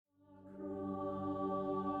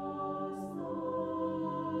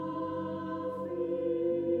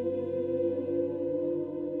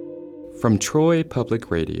From Troy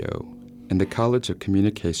Public Radio and the College of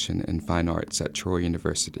Communication and Fine Arts at Troy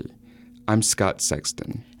University, I'm Scott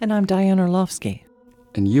Sexton. And I'm Diane Orlovsky.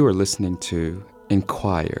 And you are listening to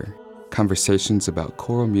InChoir, conversations about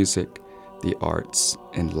choral music, the arts,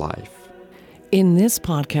 and life. In this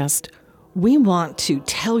podcast, we want to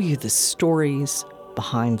tell you the stories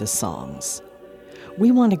behind the songs.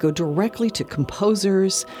 We want to go directly to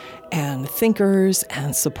composers and thinkers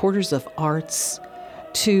and supporters of arts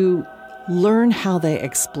to learn how they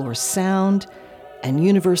explore sound and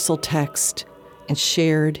universal text and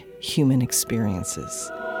shared human experiences.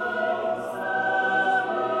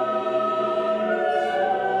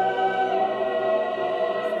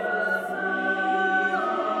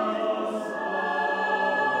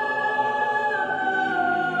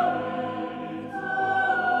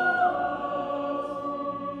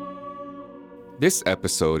 This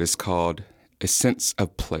episode is called A Sense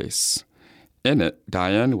of Place. In it,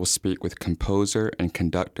 Diane will speak with composer and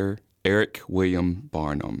conductor Eric William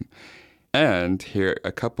Barnum and hear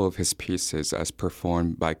a couple of his pieces as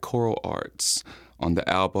performed by choral arts on the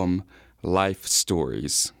album Life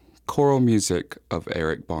Stories, Choral Music of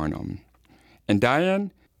Eric Barnum. And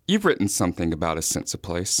Diane, you've written something about A Sense of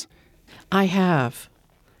Place. I have.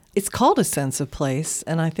 It's called A Sense of Place,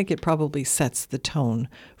 and I think it probably sets the tone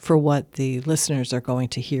for what the listeners are going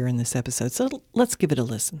to hear in this episode. So let's give it a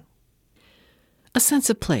listen. A sense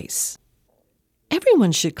of place.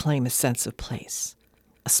 Everyone should claim a sense of place.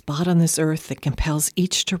 A spot on this earth that compels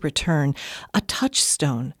each to return. A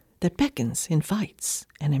touchstone that beckons, invites,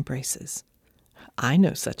 and embraces. I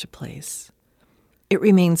know such a place. It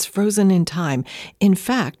remains frozen in time. In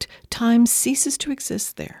fact, time ceases to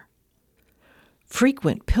exist there.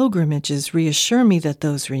 Frequent pilgrimages reassure me that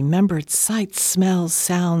those remembered sights, smells,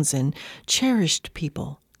 sounds, and cherished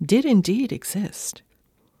people did indeed exist.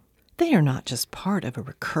 They are not just part of a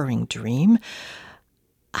recurring dream.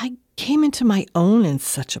 I came into my own in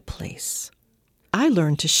such a place. I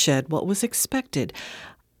learned to shed what was expected.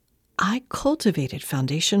 I cultivated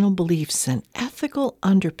foundational beliefs and ethical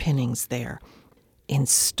underpinnings there,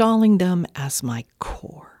 installing them as my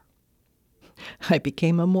core. I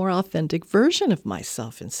became a more authentic version of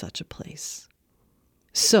myself in such a place.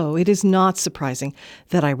 So it is not surprising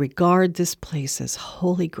that I regard this place as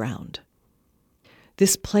holy ground.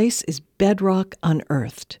 This place is bedrock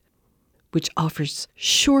unearthed, which offers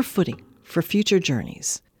sure footing for future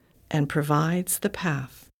journeys and provides the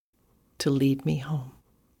path to lead me home.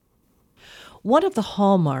 One of the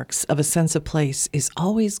hallmarks of a sense of place is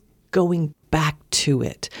always going back to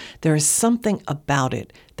it. There is something about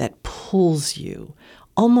it that pulls you,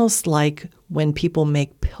 almost like when people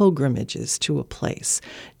make pilgrimages to a place.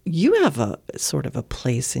 You have a sort of a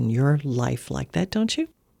place in your life like that, don't you?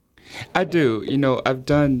 I do. You know, I've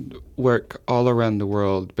done work all around the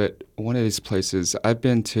world, but one of these places, I've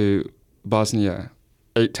been to Bosnia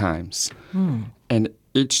 8 times. And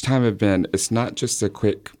each time I've been, it's not just a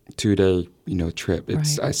quick 2-day, trip.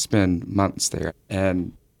 It's right. I spend months there.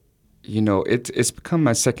 And it's become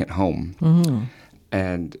my second home. Mm-hmm.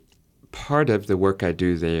 And part of the work I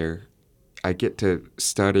do there, I get to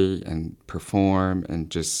study and perform and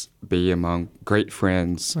just be among great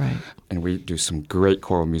friends. Right. And we do some great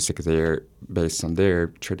choral music there based on their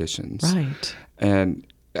traditions. Right. And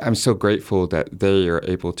I'm so grateful that they are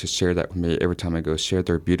able to share that with me every time I go, share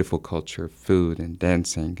their beautiful culture, food and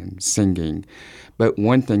dancing and singing. But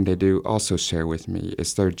one thing they do also share with me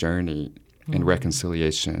is their journey and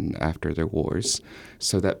reconciliation after their wars.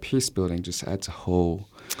 So that peace building just adds a whole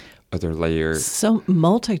other layer. So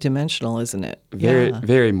multidimensional, isn't it? Very,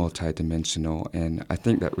 very multidimensional. And I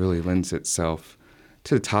think that really lends itself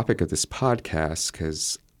to the topic of this podcast,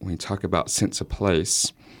 because when you talk about sense of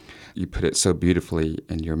place, you put it so beautifully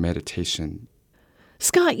in your meditation.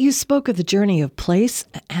 Scott, you spoke of the journey of place,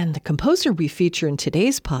 and the composer we feature in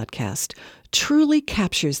today's podcast truly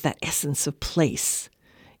captures that essence of place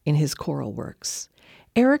in his choral works.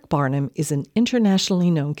 Eric Barnum is an internationally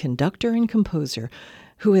known conductor and composer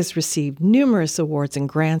who has received numerous awards and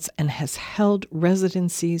grants and has held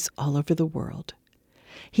residencies all over the world.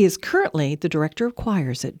 He is currently the director of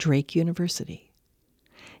choirs at Drake University.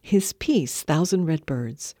 His piece, Thousand Red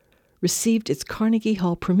Birds, received its Carnegie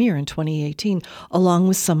Hall premiere in 2018, along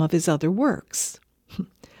with some of his other works.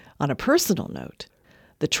 On a personal note,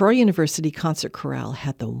 the Troy University Concert Chorale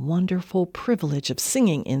had the wonderful privilege of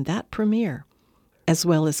singing in that premiere, as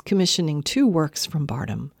well as commissioning 2 works from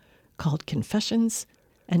Barnum called Confessions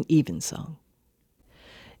and Evensong.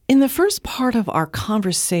 In the first part of our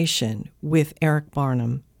conversation with Eric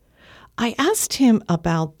Barnum, I asked him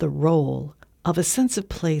about the role of a sense of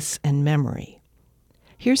place and memory.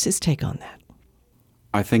 Here's his take on that.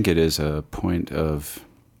 I think it is a point of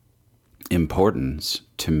importance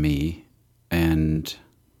to me, and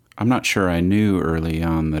I'm not sure I knew early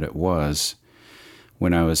on that it was,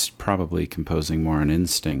 when I was probably composing more on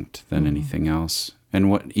instinct than anything else. And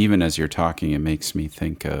what, even as you're talking, it makes me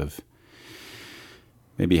think of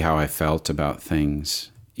maybe how I felt about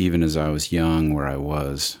things, even as I was young, where I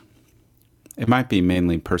was. It might be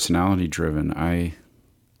mainly personality driven.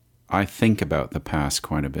 I think about the past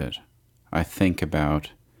quite a bit. I think about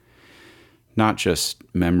not just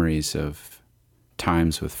memories of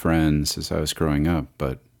times with friends as I was growing up,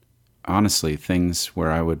 but honestly, things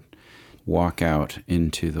where I would walk out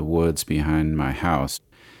into the woods behind my house.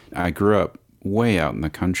 I grew up way out in the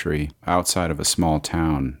country, outside of a small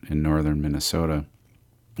town in northern Minnesota,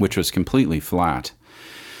 which was completely flat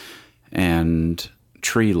and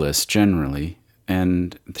treeless generally,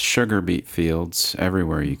 and sugar beet fields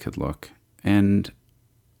everywhere you could look. And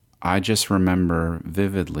I just remember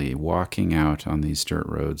vividly walking out on these dirt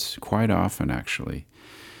roads quite often, actually,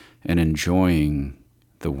 and enjoying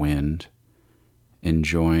the wind,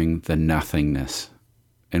 enjoying the nothingness.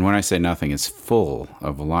 And when I say nothing, it's full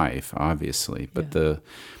of life, obviously, but the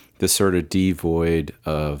sort of devoid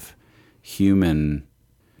of human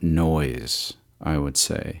noise, I would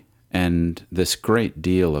say, and this great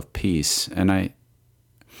deal of peace. And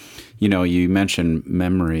you mentioned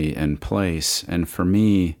memory and place, and for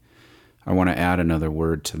me, I want to add another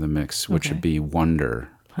word to the mix, which would be wonder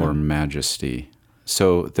or majesty.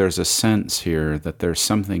 So there's a sense here that there's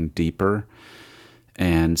something deeper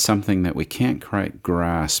and something that we can't quite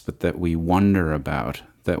grasp, but that we wonder about,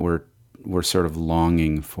 that we're sort of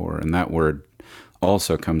longing for. And that word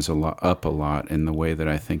also comes up a lot in the way that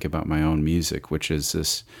I think about my own music, which is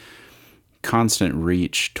this constant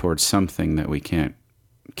reach towards something that we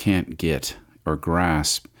can't get or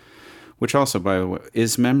grasp, which also, by the way,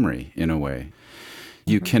 is memory in a way.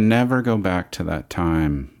 You can never go back to that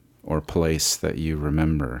time or place that you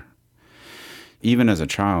remember. Even as a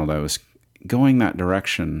child, I was going that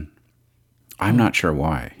direction. I'm not sure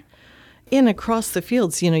why. In Across the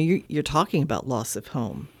Fields, you're talking about loss of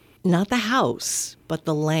home. Not the house, but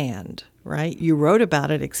the land, right? You wrote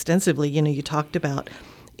about it extensively. You talked about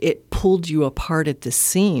it pulled you apart at the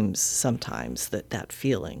seams sometimes, that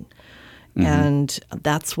feeling. Mm-hmm. And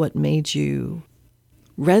that's what made you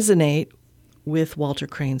resonate with Walter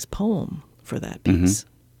Crane's poem for that piece.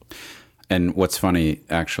 Mm-hmm. And what's funny,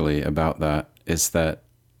 actually, about that is that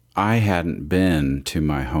I hadn't been to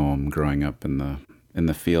my home growing up in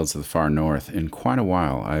the fields of the far north in quite a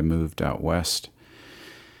while. I moved out west.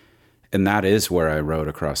 And that is where I wrote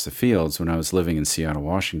Across the Fields when I was living in Seattle,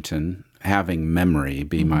 Washington, having memory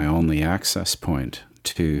be my only access point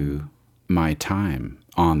to my time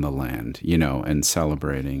on the land, and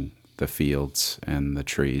celebrating the fields and the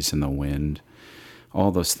trees and the wind,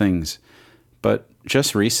 all those things. But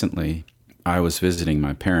just recently, I was visiting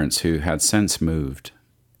my parents, who had since moved,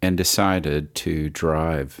 and decided to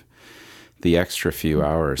drive the extra few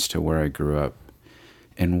hours to where I grew up.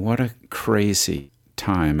 And what a crazy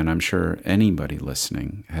time, and I'm sure anybody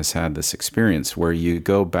listening has had this experience where you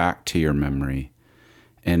go back to your memory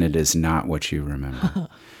and it is not what you remember.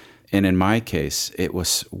 And in my case, it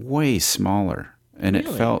was way smaller, and It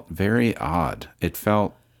felt very odd. It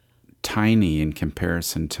felt tiny in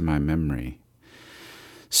comparison to my memory.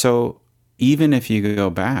 So even if you go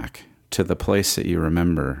back to the place that you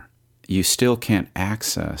remember, you still can't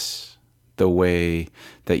access the way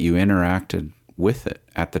that you interacted with it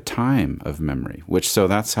at the time of memory, so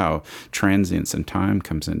that's how transience and time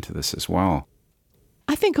comes into this as well.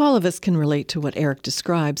 I think all of us can relate to what Eric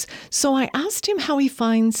describes, so I asked him how he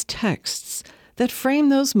finds texts that frame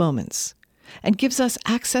those moments and gives us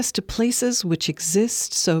access to places which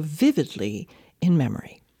exist so vividly in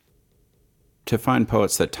memory. To find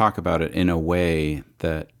poets that talk about it in a way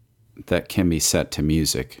that can be set to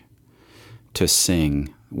music, to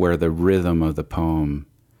sing, where the rhythm of the poem,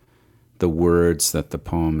 the words that the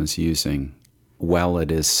poem is using, while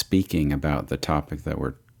it is speaking about the topic that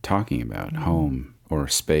we're talking about, home or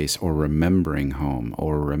space, or remembering home,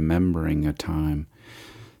 or remembering a time.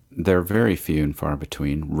 They're very few and far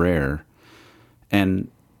between, rare. And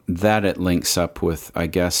that it links up with, I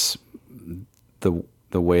guess,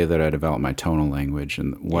 the way that I develop my tonal language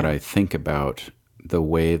and what I think about the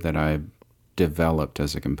way that I've developed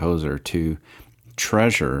as a composer to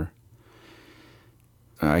treasure,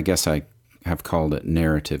 I guess I have called it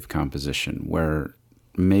narrative composition, where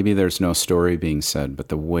maybe there's no story being said, but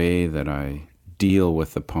the way that I deal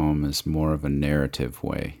with the poem is more of a narrative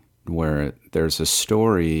way, where there's a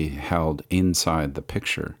story held inside the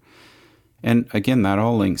picture. And again, that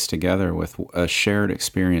all links together with a shared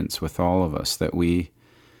experience with all of us, that we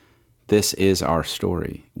this is our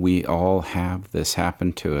story. We all have this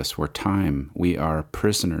happen to us. We're time. We are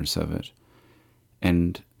prisoners of it.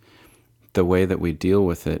 And the way that we deal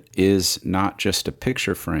with it is not just a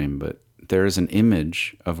picture frame, but there is an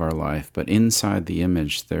image of our life. But inside the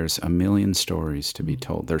image, there's a million stories to be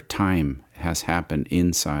told. Their time has happened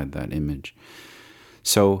inside that image.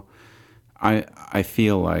 So I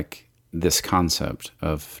feel like this concept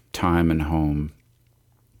of time and home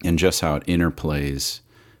and just how it interplays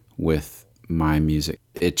with my music,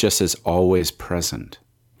 it just is always present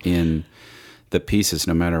in the pieces.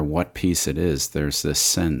 No matter what piece it is, there's this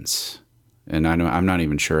sense. And I'm not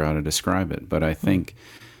even sure how to describe it, but I think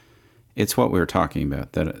it's what we were talking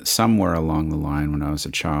about, that somewhere along the line when I was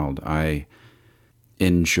a child, I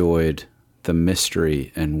enjoyed the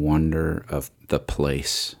mystery and wonder of the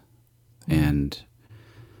place and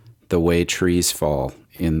the way trees fall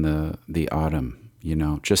in the autumn,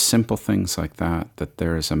 just simple things like that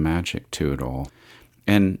there is a magic to it all.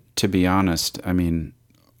 And to be honest, I mean,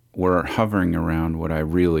 we're hovering around what I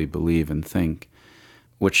really believe and think,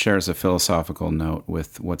 which shares a philosophical note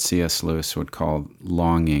with what C.S. Lewis would call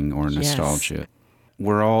longing or nostalgia.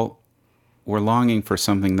 Yes. We're longing for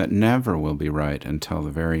something that never will be right until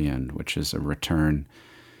the very end, which is a return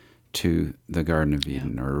to the Garden of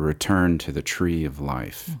Eden or a return to the tree of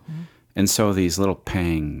life. Mm-hmm. And so these little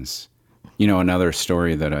pangs, another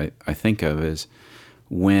story that I think of is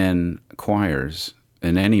when choirs,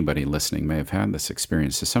 and anybody listening may have had this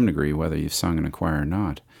experience to some degree, whether you've sung in a choir or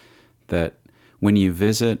not, that when you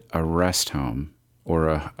visit a rest home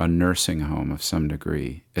or a nursing home of some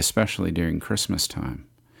degree, especially during Christmas time,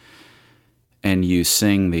 and you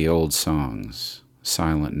sing the old songs,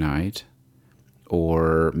 Silent Night,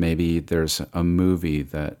 or maybe there's a movie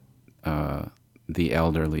that the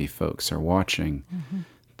elderly folks are watching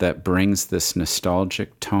that brings this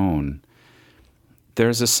nostalgic tone,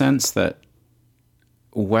 there's a sense that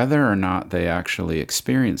whether or not they actually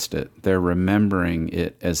experienced it, they're remembering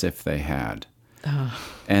it as if they had.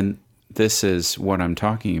 And this is what I'm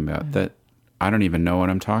talking about, that I don't even know what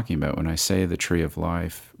I'm talking about when I say the tree of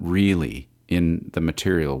life really in the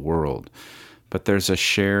material world. But there's a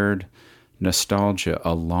shared nostalgia,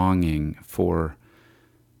 a longing for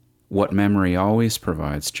what memory always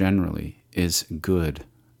provides generally is good,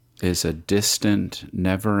 is a distant,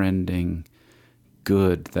 never-ending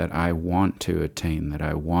good that I want to attain, that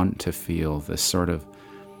I want to feel, this sort of,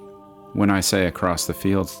 when I say across the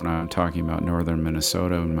fields, when I'm talking about northern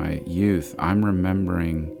Minnesota in my youth, I'm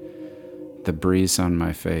remembering the breeze on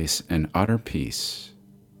my face and utter peace,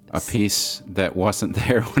 a peace that wasn't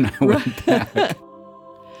there when I went back.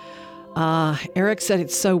 Eric said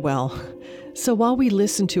it so well. So while we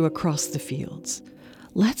listen to Across the Fields,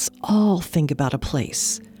 let's all think about a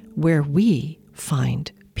place where we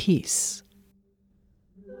find peace.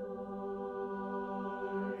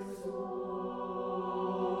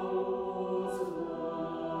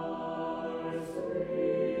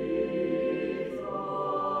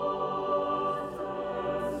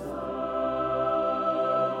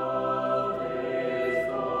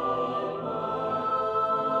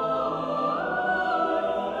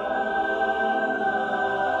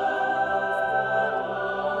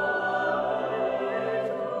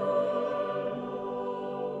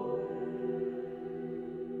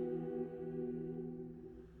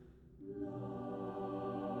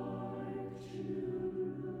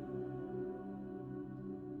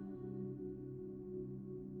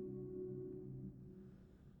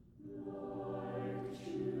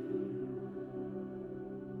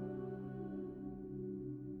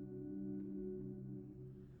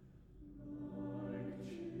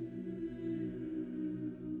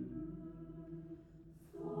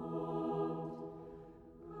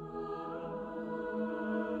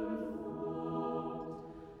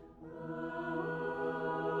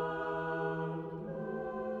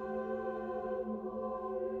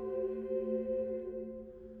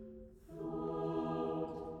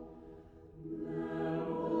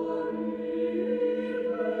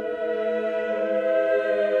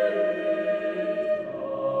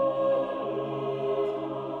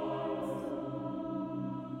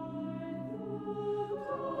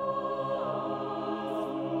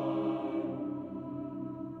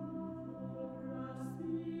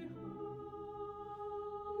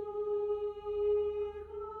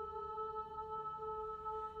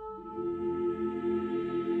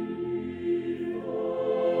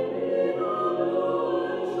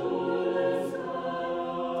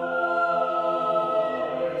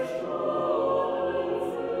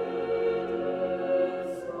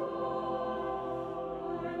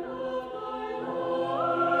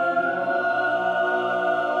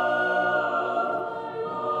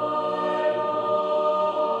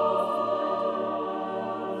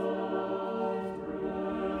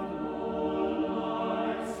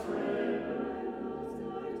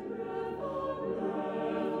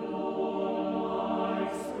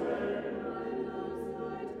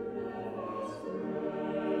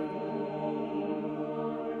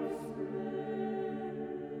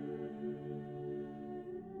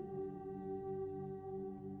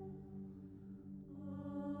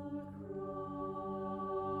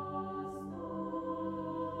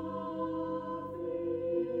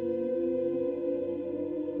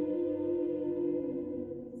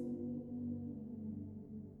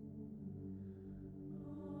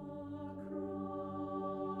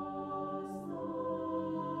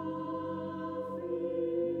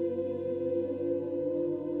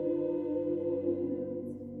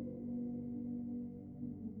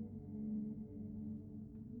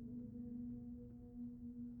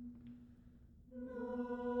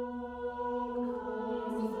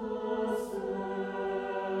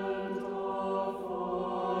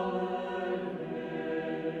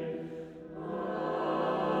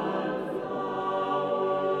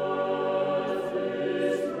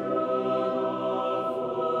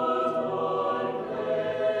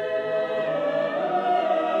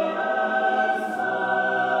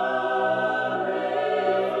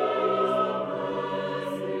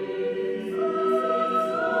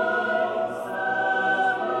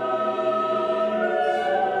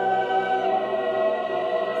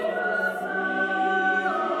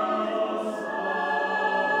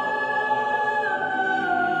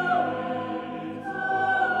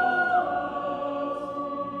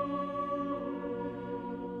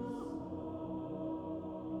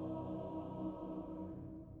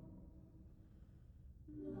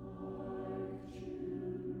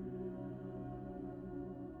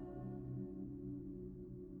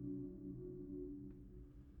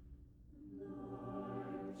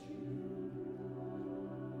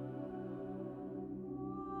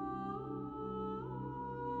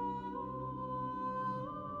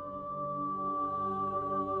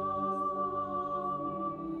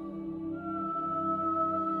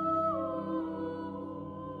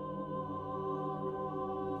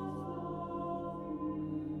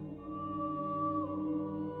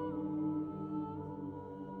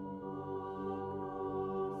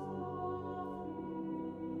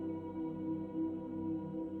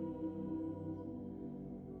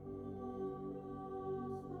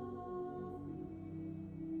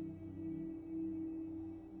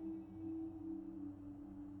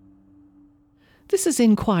 This is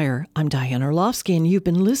InChoir. I'm Diane Orlovsky, and you've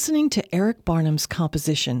been listening to Eric Barnum's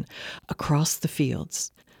composition, Across the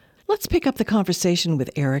Fields. Let's pick up the conversation with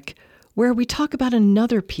Eric, where we talk about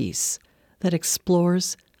another piece that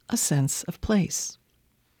explores a sense of place.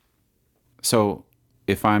 So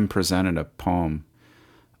if I'm presented a poem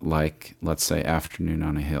like, let's say, Afternoon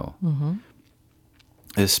on a Hill,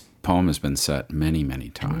 this poem has been set many, many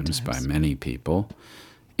times by many people.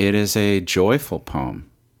 It is a joyful poem.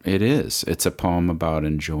 It is. It's a poem about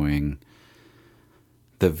enjoying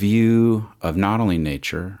the view of not only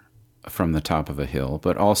nature from the top of a hill,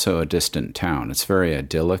 but also a distant town. It's very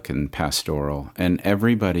idyllic and pastoral, and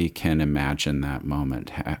everybody can imagine that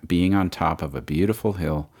moment, being on top of a beautiful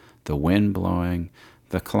hill, the wind blowing,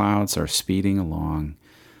 the clouds are speeding along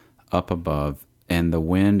up above, and the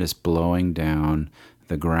wind is blowing down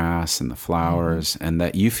the grass and the flowers, and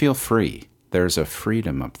that you feel free. There's a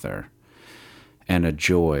freedom up there and a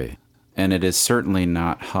joy, and it is certainly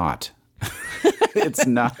not hot. It's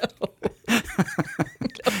not.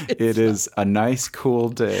 It is a nice, cool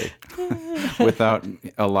day without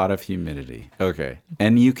a lot of humidity. Okay.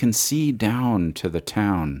 And you can see down to the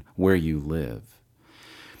town where you live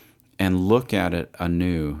and look at it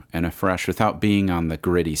anew and afresh without being on the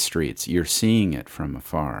gritty streets. You're seeing it from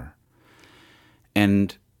afar.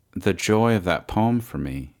 And the joy of that poem for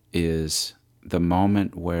me is the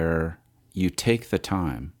moment where you take the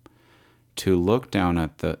time to look down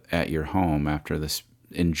at your home after this,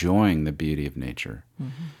 enjoying the beauty of nature,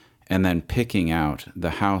 and then picking out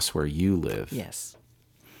the house where you live. Yes.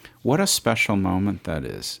 What a special moment that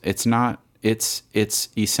is. It's not, it's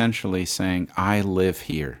essentially saying, I live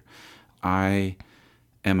here. I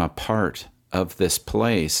am a part of this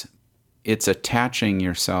place. It's attaching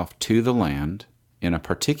yourself to the land in a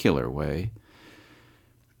particular way,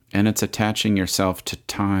 and it's attaching yourself to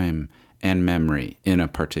time and memory in a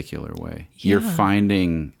particular way. Yeah. You're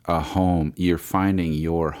finding a home. You're finding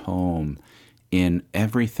your home in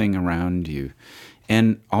everything around you.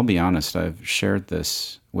 And I'll be honest, I've shared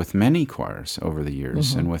this with many choirs over the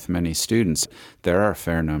years and with many students. There are a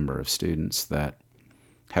fair number of students that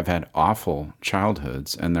have had awful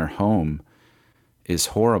childhoods and their home is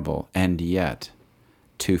horrible, and yet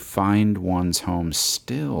to find one's home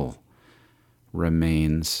still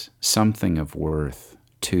remains something of worth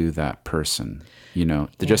to that person,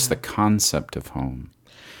 just the concept of home.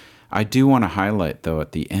 I do want to highlight, though,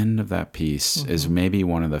 at the end of that piece is maybe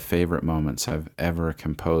one of the favorite moments I've ever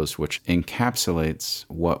composed, which encapsulates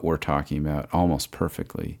what we're talking about almost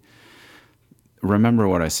perfectly. Remember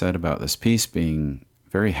what I said about this piece being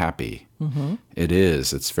very happy. It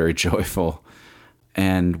is. It's very joyful.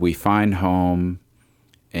 And we find home,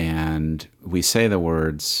 and we say the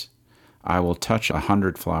words, I will touch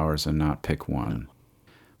 100 flowers and not pick one,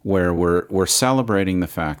 where we're celebrating the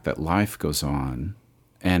fact that life goes on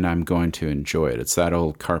and I'm going to enjoy it. It's that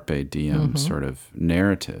old carpe diem sort of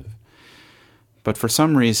narrative. But for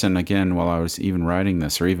some reason, again, while I was even writing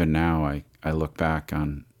this, or even now, I look back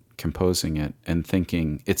on composing it and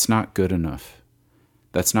thinking, it's not good enough.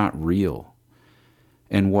 That's not real.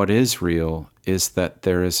 And what is real is that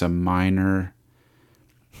there is a minor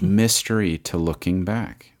mystery to looking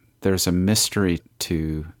back. There's a mystery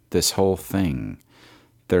to this whole thing.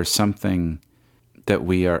 There's something that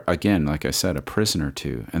we are, again, like I said, a prisoner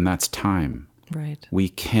to, and that's time. Right. We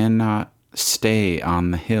cannot stay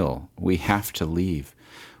on the hill. We have to leave.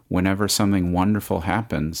 Whenever something wonderful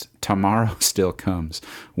happens, tomorrow still comes.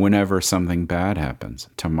 Whenever something bad happens,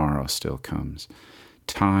 tomorrow still comes.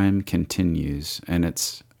 Time continues, and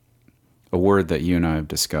it's a word that you and I have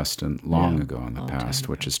discussed long ago in the past,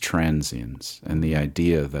 which is transience, and the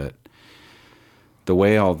idea that the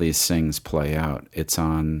way all these things play out, it's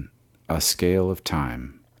on a scale of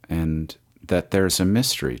time, and that there's a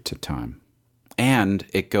mystery to time. And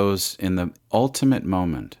it goes in the ultimate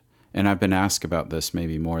moment, and I've been asked about this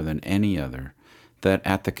maybe more than any other, that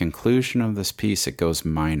at the conclusion of this piece, it goes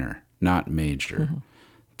minor, not major.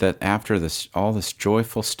 That after this, all this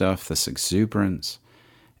joyful stuff, this exuberance,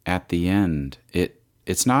 at the end,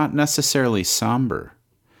 it's not necessarily somber.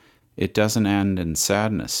 It doesn't end in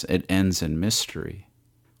sadness. It ends in mystery,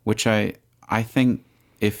 which I think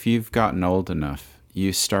if you've gotten old enough,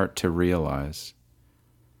 you start to realize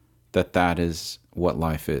that that is what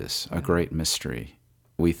life is, a great mystery.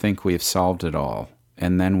 We think we've solved it all,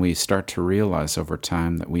 and then we start to realize over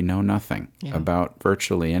time that we know nothing about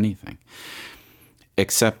virtually anything,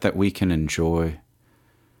 except that we can enjoy,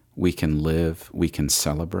 we can live, we can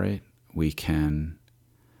celebrate, we can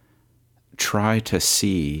try to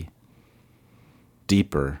see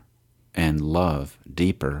deeper and love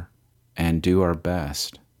deeper and do our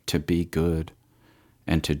best to be good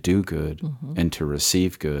and to do good and to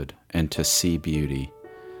receive good and to see beauty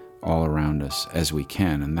all around us as we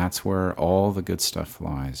can. And that's where all the good stuff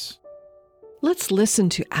lies. Let's listen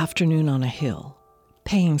to Afternoon on a Hill,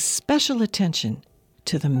 paying special attention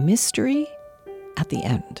to the mystery at the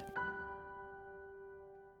end.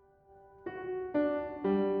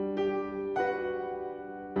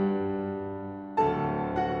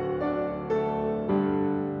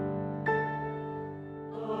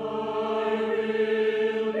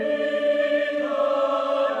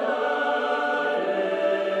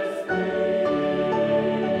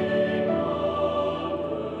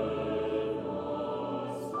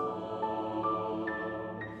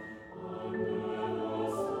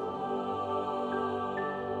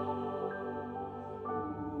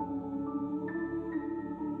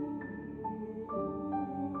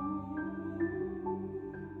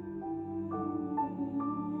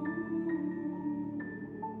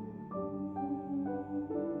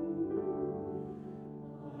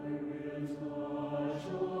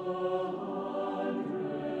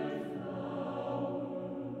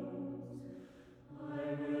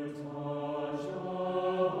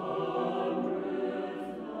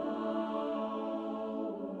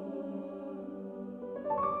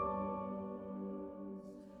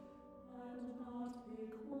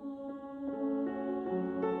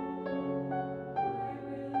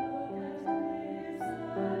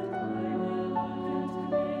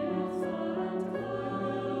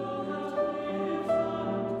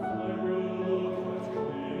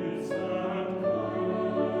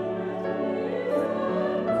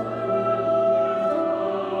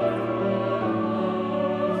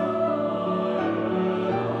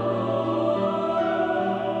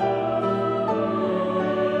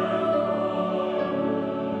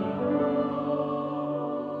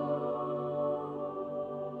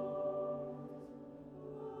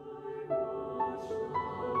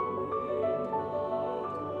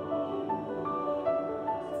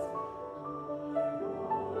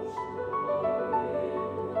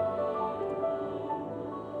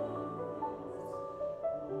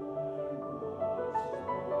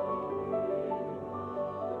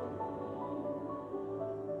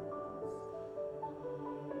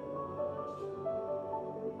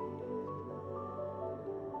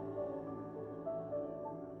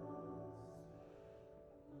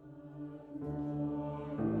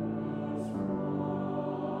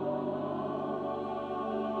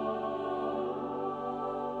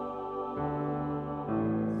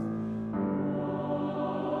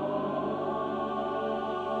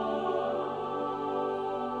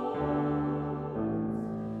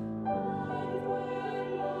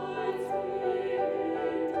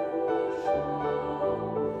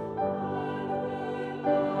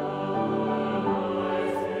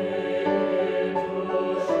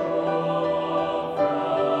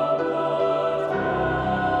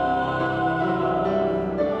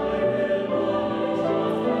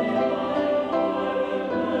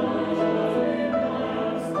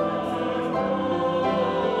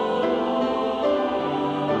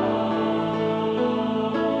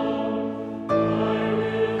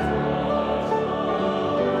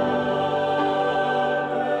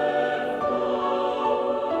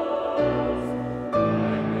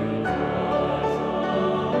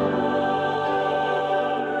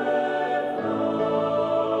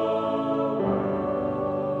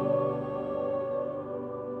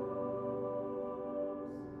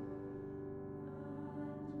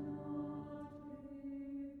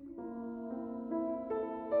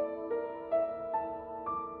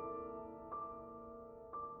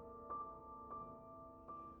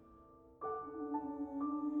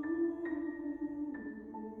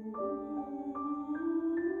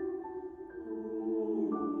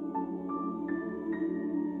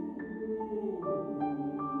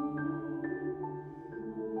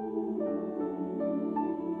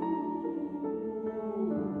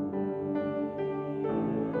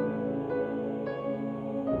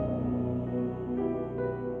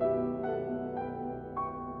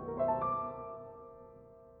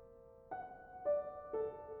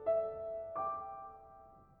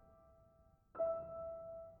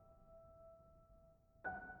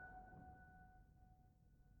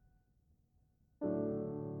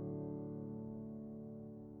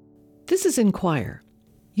 This is InChoir.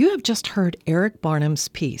 You have just heard Eric Barnum's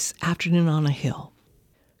piece, Afternoon on a Hill.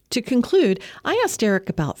 To conclude, I asked Eric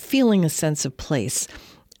about feeling a sense of place,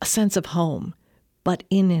 a sense of home, but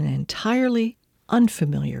in an entirely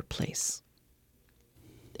unfamiliar place.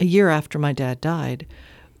 A year after my dad died,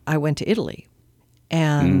 I went to Italy,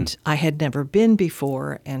 and I had never been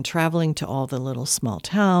before, and traveling to all the little small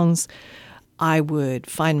towns, I would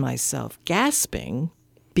find myself gasping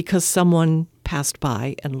because someone passed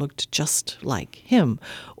by and looked just like him,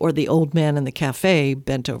 or the old man in the cafe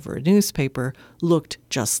bent over a newspaper looked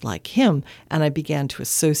just like him, and I began to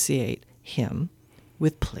associate him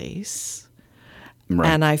with place. Right.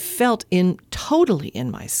 And I felt totally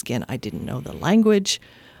in my skin. I didn't know the language,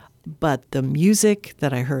 but the music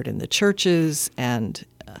that I heard in the churches and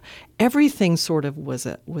everything sort of was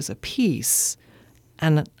a piece.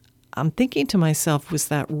 And I'm thinking to myself, was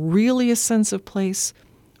that really a sense of place,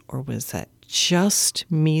 or was that just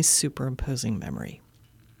me superimposing memory?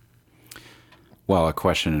 Well, a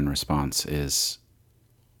question in response is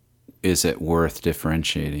it worth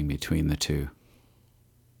differentiating between the two?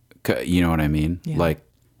 You know what I mean? Yeah. Like,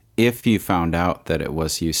 if you found out that it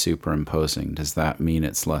was you superimposing, does that mean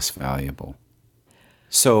it's less valuable?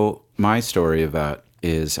 So my story of that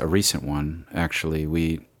is a recent one. Actually,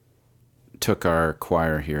 we took our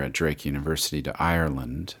choir here at Drake University to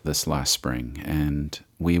Ireland this last spring, and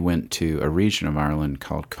we went to a region of Ireland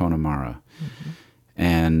called Connemara. Mm-hmm.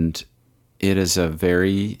 And it is a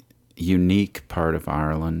very unique part of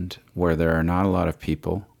Ireland where there are not a lot of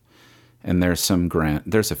people. And there's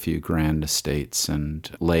a few grand estates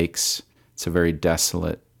and lakes. It's a very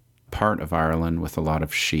desolate part of Ireland with a lot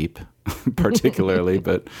of sheep, particularly,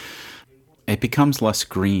 but it becomes less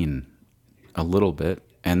green a little bit.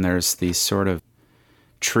 And there's these sort of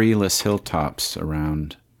treeless hilltops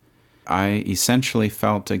around. I essentially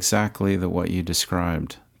felt exactly what you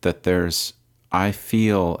described, that I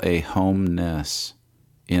feel a homeness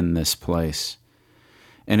in this place.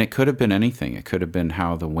 And it could have been anything. It could have been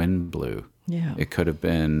how the wind blew. Yeah. It could have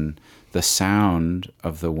been the sound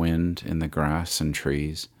of the wind in the grass and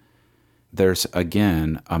trees. There's,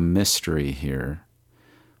 again, a mystery here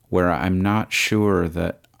where I'm not sure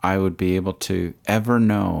that I would be able to ever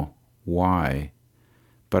know why,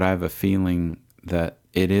 but I have a feeling that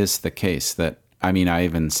it is the case. I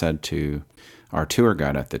even said to our tour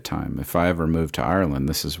guide at the time, if I ever moved to Ireland,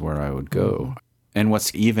 this is where I would go. Mm-hmm. And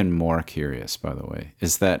what's even more curious, by the way,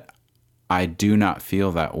 is that I do not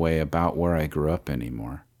feel that way about where I grew up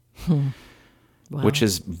anymore. Wow. Which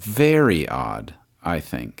is very odd, I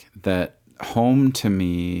think, that home to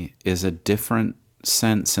me is a different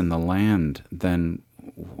sense in the land than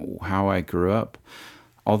how I grew up.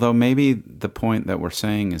 Although maybe the point that we're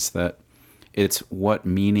saying is that it's what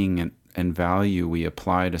meaning and value we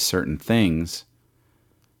apply to certain things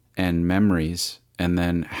and memories, and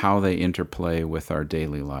then how they interplay with our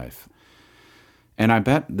daily life. And I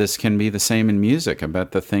bet this can be the same in music. I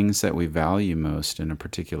bet the things that we value most in a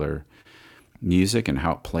particular music and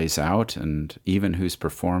how it plays out, and even who's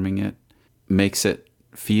performing it, makes it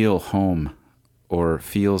feel home, or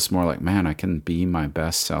feels more like, man, I can be my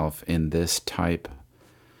best self in this type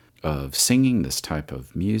of singing, this type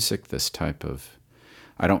of music,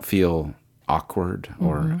 I don't feel awkward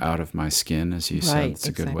or out of my skin, as you said. It's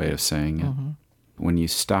a good way of saying it. Mm-hmm. When you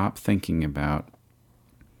stop thinking about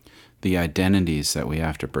the identities that we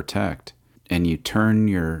have to protect, and you turn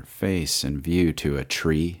your face and view to a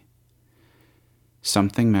tree,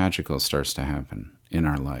 something magical starts to happen in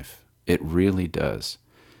our life. It really does.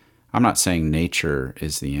 I'm not saying nature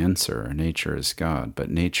is the answer, or nature is God,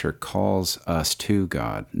 but nature calls us to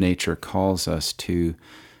God. Nature calls us to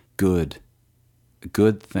good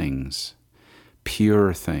things,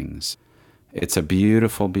 pure things. It's a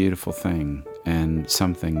beautiful, beautiful thing, and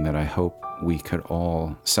something that I hope we could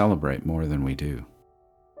all celebrate more than we do.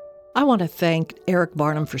 I want to thank Eric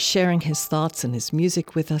Barnum for sharing his thoughts and his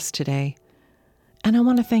music with us today. And I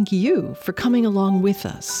want to thank you for coming along with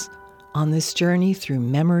us on this journey through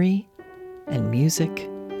memory and music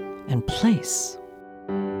and place.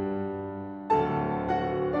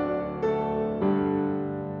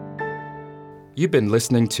 You've been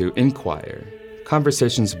listening to InChoir,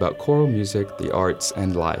 conversations about choral music, the arts,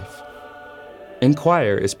 and life.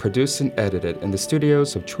 InChoir is produced and edited in the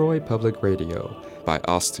studios of Troy Public Radio by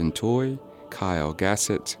Austin Toy, Kyle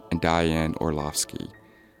Gassett, and Diane Orlovsky.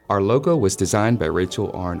 Our logo was designed by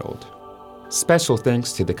Rachel Arnold. Special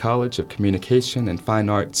thanks to the College of Communication and Fine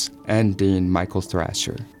Arts and Dean Michael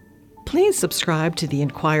Thrasher. Please subscribe to the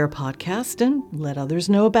InChoir podcast and let others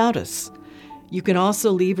know about us. You can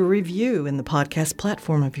also leave a review in the podcast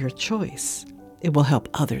platform of your choice. It will help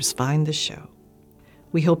others find the show.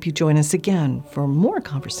 We hope you join us again for more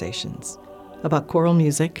conversations about choral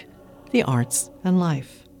music, the arts, and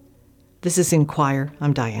life. This is InChoir.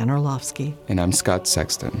 I'm Diane Orlovsky. And I'm Scott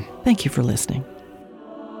Sexton. Thank you for listening.